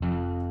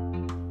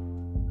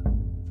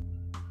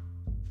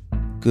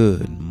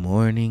Good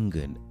morning,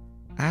 good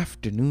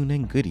afternoon,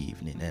 and good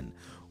evening, and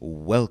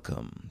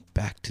welcome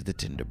back to the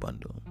Tinder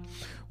Bundle,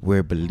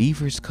 where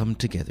believers come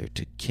together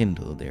to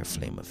kindle their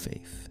flame of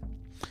faith.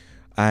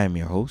 I am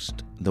your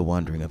host, The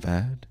Wandering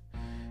Avad,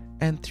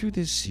 and through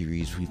this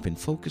series, we've been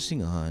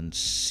focusing on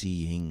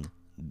seeing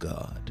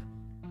God.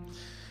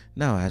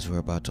 Now, as we're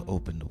about to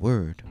open the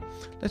Word,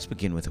 let's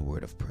begin with a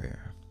word of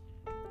prayer.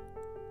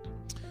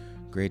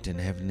 Great and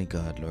heavenly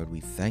God, Lord, we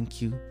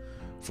thank you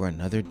for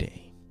another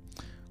day.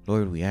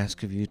 Lord, we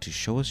ask of you to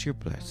show us your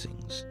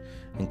blessings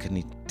and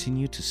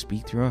continue to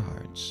speak through our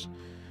hearts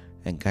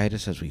and guide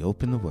us as we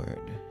open the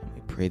Word.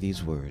 We pray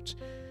these words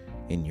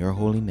in your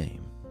holy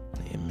name.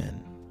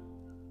 Amen.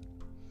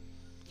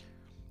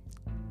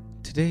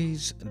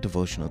 Today's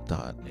devotional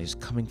thought is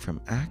coming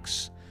from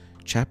Acts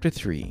chapter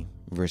 3,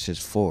 verses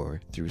 4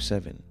 through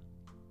 7.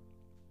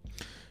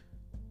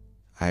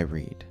 I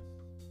read,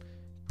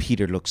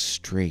 Peter looked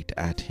straight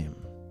at him,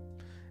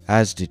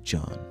 as did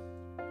John.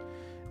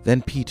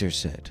 Then Peter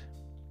said,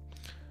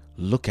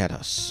 "Look at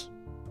us."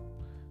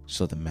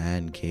 So the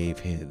man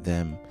gave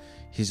them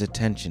his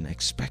attention,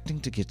 expecting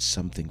to get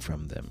something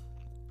from them.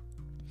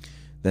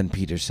 Then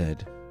Peter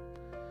said,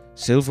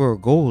 "Silver or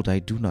gold I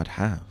do not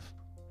have,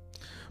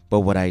 but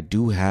what I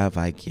do have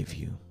I give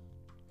you.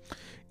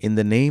 In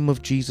the name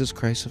of Jesus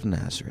Christ of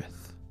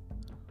Nazareth,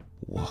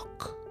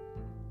 walk."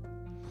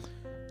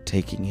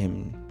 Taking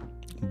him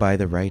by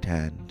the right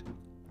hand,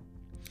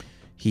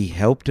 he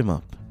helped him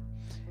up,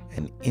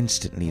 and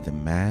instantly the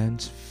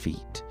man's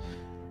feet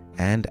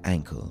and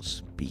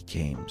ankles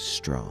became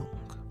strong.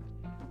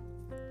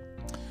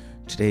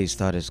 Today's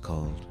thought is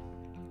called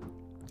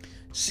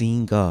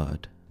Seeing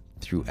God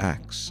Through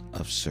Acts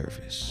of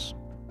Service.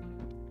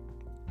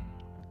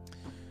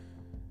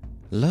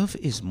 Love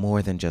is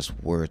more than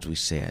just words we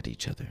say at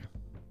each other,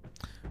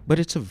 but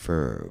it's a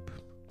verb,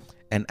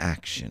 an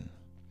action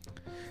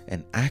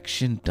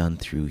done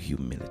through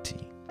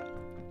humility.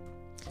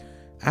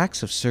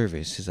 Acts of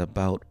service is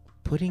about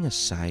putting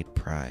aside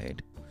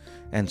pride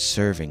and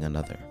serving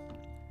another.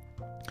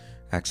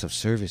 Acts of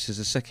service is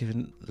a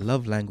second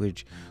love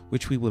language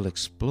which we will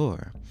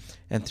explore,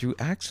 and through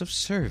acts of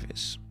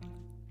service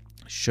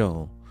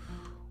show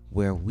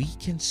where we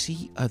can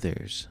see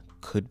others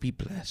could be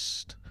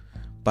blessed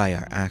by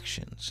our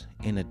actions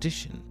in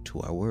addition to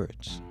our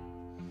words.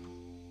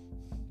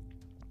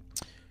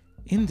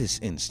 In this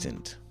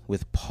instant,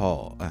 with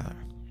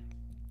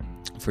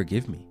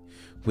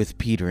with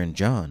Peter and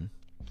John,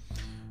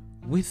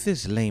 with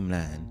this lame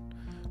man,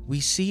 we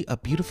see a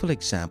beautiful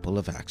example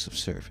of acts of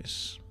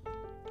service.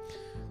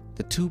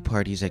 The two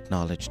parties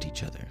acknowledged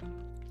each other.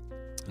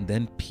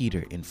 Then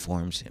Peter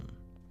informs him,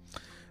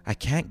 "I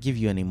can't give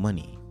you any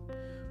money,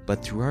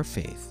 but through our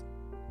faith,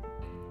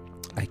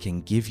 I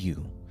can give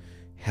you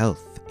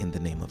health in the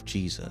name of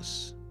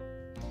Jesus."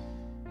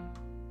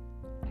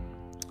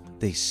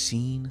 They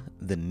seen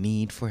the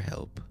need for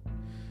help,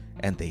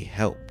 and they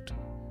helped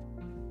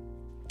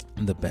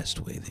in the best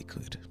way they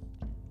could.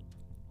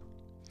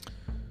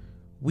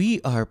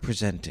 We are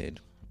presented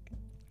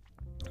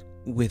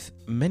with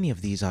many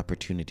of these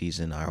opportunities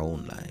in our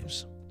own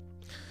lives.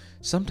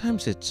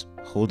 Sometimes it's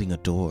holding a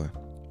door,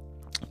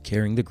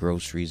 carrying the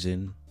groceries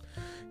in,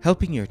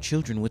 helping your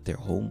children with their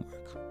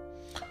homework,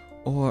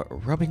 or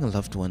rubbing a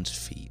loved one's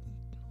feet.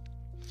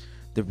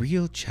 The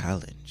real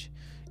challenge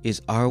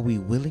is, are we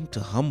willing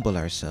to humble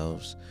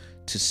ourselves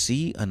to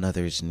see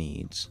another's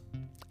needs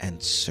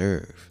and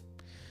serve,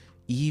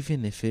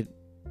 even if it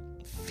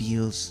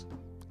feels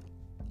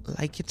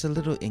like it's a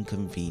little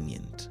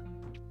inconvenient?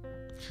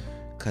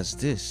 Because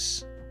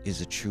this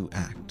is a true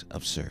act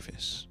of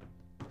service.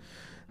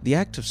 The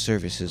act of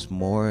service is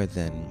more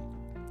than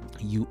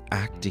you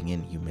acting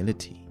in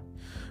humility,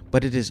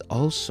 but it is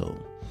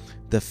also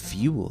the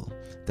fuel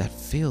that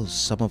fills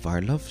some of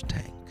our love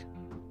tank.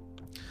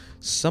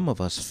 Some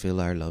of us fill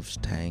our love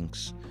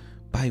tanks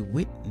by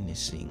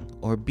witnessing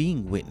or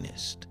being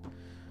witnessed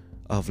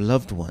of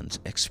loved ones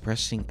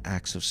expressing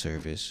acts of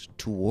service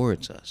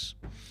towards us,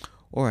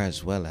 or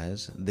as well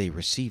as they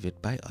receive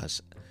it by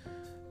us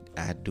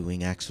at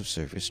doing acts of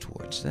service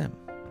towards them.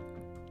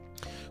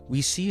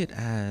 We see it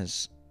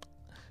as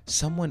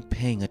someone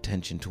paying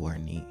attention to our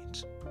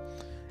needs,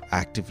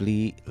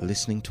 actively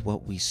listening to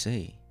what we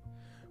say,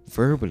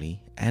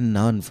 verbally and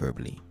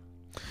non-verbally.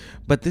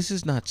 But this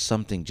is not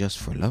something just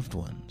for loved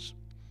ones.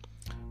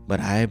 But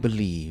I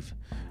believe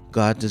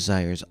God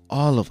desires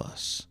all of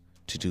us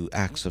to do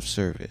acts of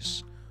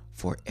service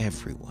for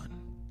everyone.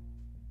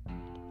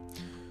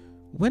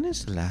 When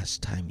is the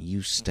last time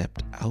you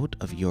stepped out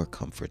of your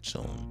comfort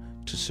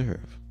zone to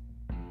serve?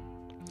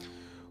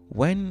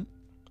 When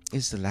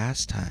is the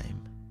last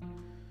time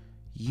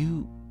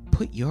you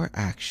put your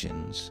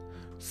actions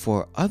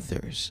for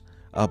others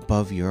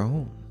above your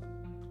own?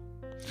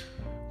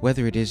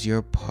 Whether it is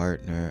your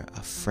partner,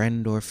 a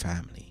friend or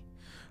family,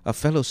 a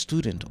fellow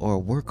student or a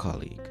work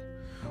colleague,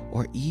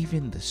 or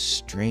even the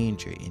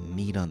stranger in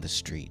need on the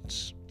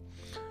streets,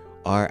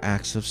 our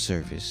acts of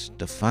service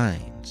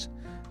defines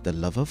the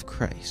love of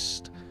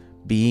Christ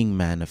being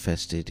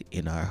manifested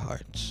in our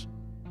hearts.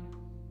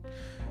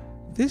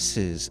 This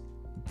is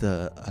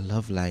a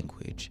love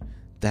language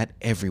that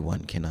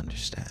everyone can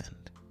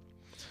understand.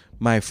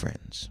 My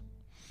friends,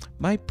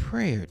 my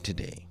prayer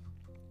today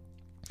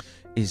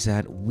is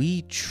that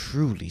we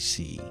truly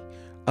see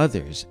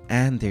others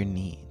and their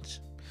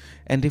needs.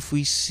 And if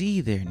we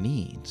see their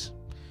needs,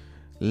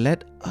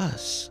 let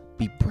us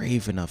be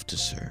brave enough to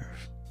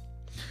serve.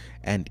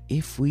 And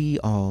if we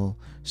all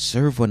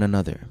serve one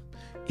another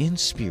in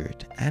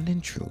spirit and in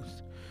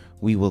truth,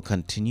 we will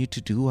continue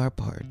to do our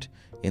part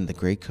in the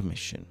Great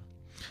Commission,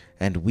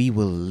 and we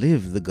will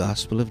live the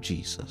gospel of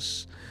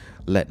Jesus,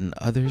 letting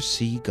others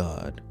see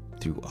God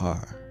through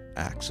our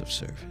acts of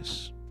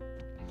service.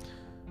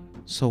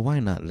 So why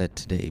not let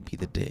today be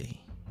the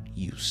day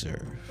you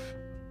serve?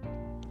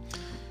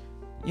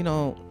 You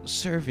know,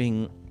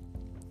 serving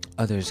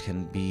others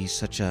can be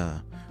such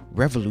a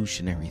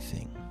revolutionary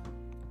thing.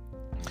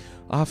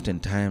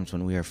 Oftentimes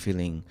when we are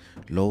feeling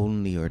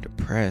lonely or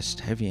depressed,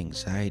 heavy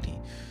anxiety,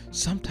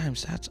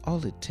 sometimes that's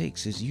all it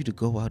takes is you to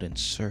go out and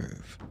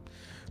serve,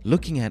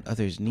 looking at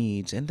others'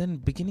 needs and then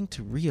beginning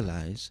to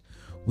realize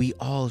we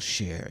all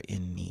share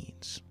in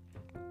needs.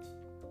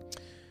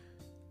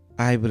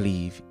 I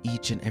believe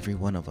each and every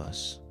one of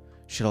us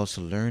should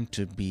also learn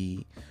to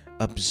be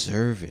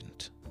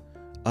observant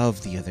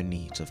of the other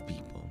needs of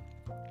people.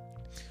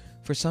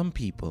 For some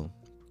people,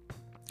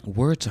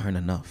 words aren't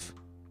enough.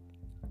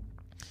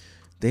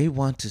 They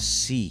want to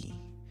see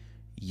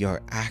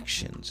your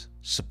actions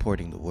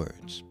supporting the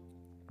words.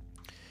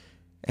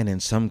 And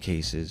in some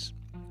cases,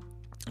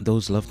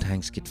 those love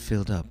tanks get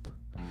filled up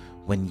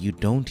when you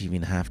don't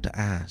even have to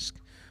ask,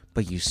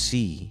 but you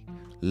see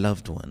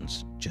loved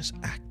ones just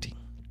acting.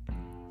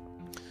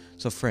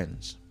 So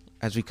friends,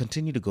 as we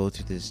continue to go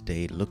through this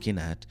day looking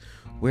at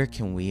where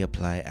can we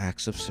apply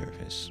acts of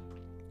service,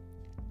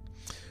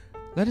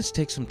 let us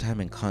take some time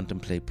and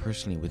contemplate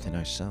personally within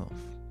ourselves.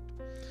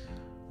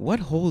 What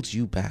holds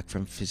you back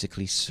from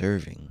physically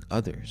serving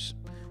others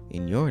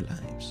in your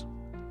lives?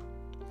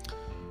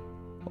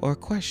 Or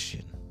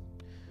question,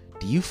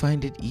 do you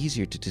find it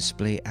easier to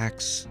display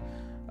acts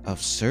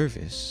of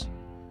service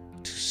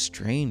to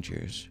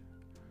strangers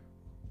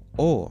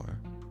or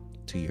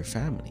to your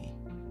family?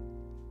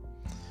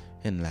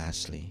 And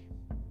lastly,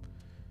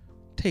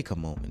 take a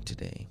moment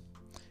today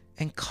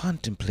and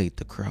contemplate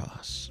the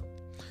cross.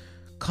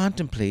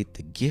 Contemplate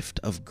the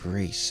gift of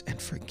grace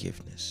and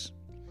forgiveness.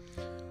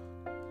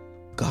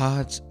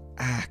 God's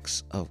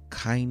acts of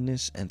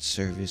kindness and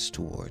service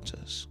towards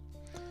us.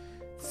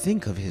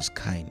 Think of his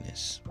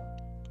kindness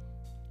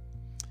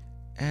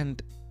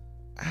and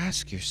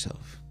ask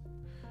yourself,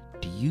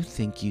 do you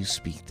think you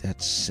speak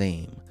that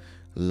same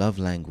love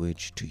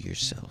language to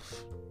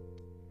yourself?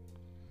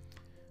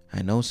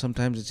 I know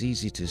sometimes it's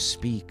easy to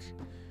speak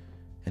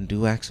and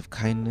do acts of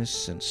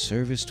kindness and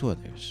service to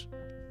others,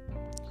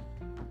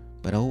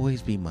 but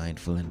always be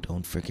mindful and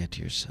don't forget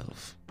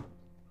yourself.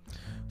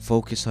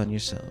 Focus on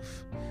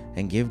yourself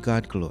and give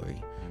God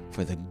glory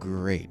for the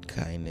great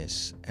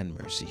kindness and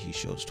mercy he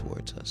shows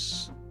towards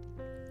us.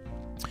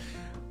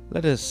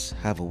 Let us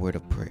have a word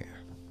of prayer.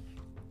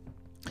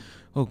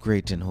 O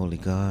great and holy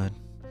God,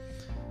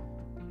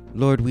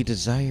 Lord, we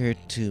desire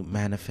to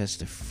manifest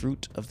the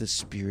fruit of the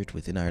Spirit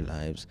within our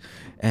lives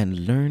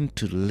and learn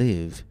to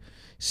live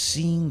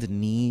seeing the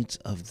needs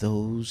of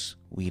those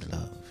we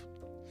love.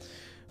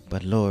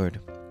 But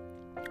Lord,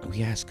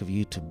 we ask of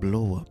you to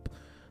blow up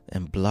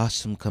and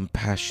blossom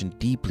compassion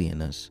deeply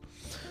in us,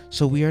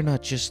 so we are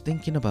not just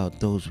thinking about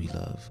those we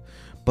love,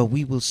 but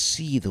we will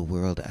see the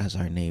world as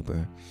our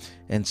neighbor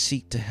and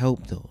seek to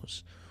help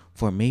those,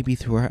 for maybe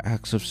through our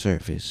acts of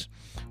service,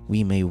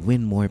 we may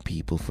win more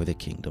people for the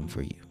kingdom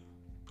for you.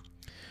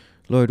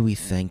 Lord, we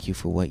thank you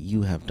for what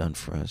you have done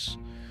for us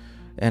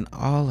and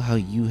all how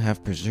you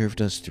have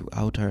preserved us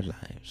throughout our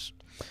lives.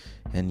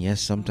 And yes,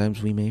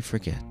 sometimes we may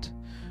forget,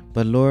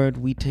 but Lord,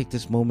 we take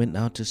this moment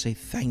now to say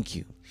thank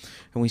you.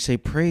 And we say,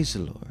 praise the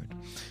Lord.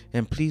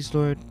 And please,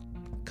 Lord,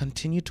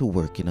 continue to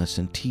work in us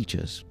and teach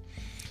us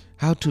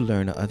how to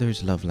learn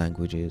others' love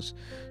languages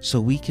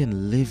so we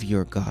can live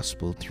your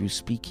gospel through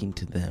speaking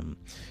to them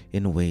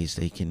in ways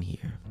they can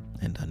hear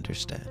and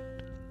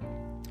understand.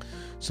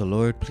 So,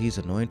 Lord, please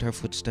anoint our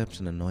footsteps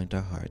and anoint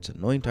our hearts,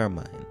 anoint our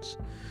minds,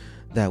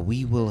 that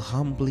we will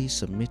humbly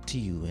submit to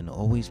you and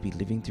always be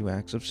living through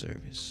acts of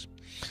service.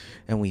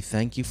 And we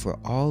thank you for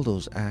all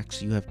those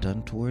acts you have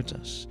done towards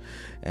us.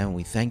 And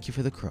we thank you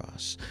for the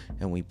cross.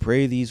 And we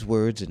pray these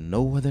words in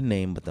no other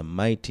name but the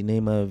mighty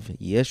name of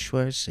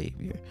Yeshua, our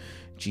Savior,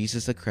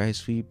 Jesus the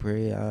Christ, we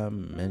pray.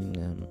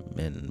 Amen.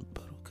 Amen.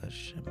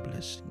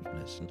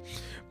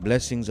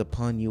 Blessings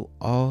upon you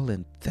all,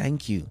 and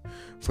thank you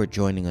for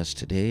joining us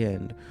today.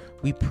 And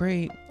we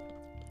pray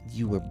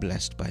you were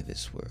blessed by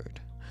this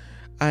word.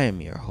 I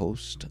am your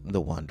host, The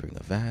Wandering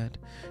Avad,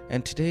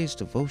 and today's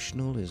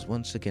devotional is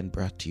once again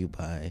brought to you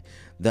by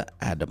the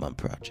Adama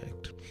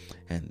Project.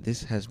 And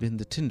this has been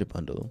the Tinder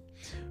Bundle.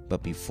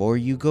 But before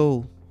you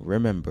go,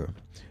 remember,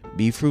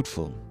 be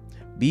fruitful,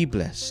 be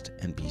blessed,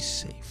 and be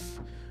safe.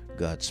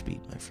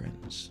 Godspeed, my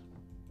friends.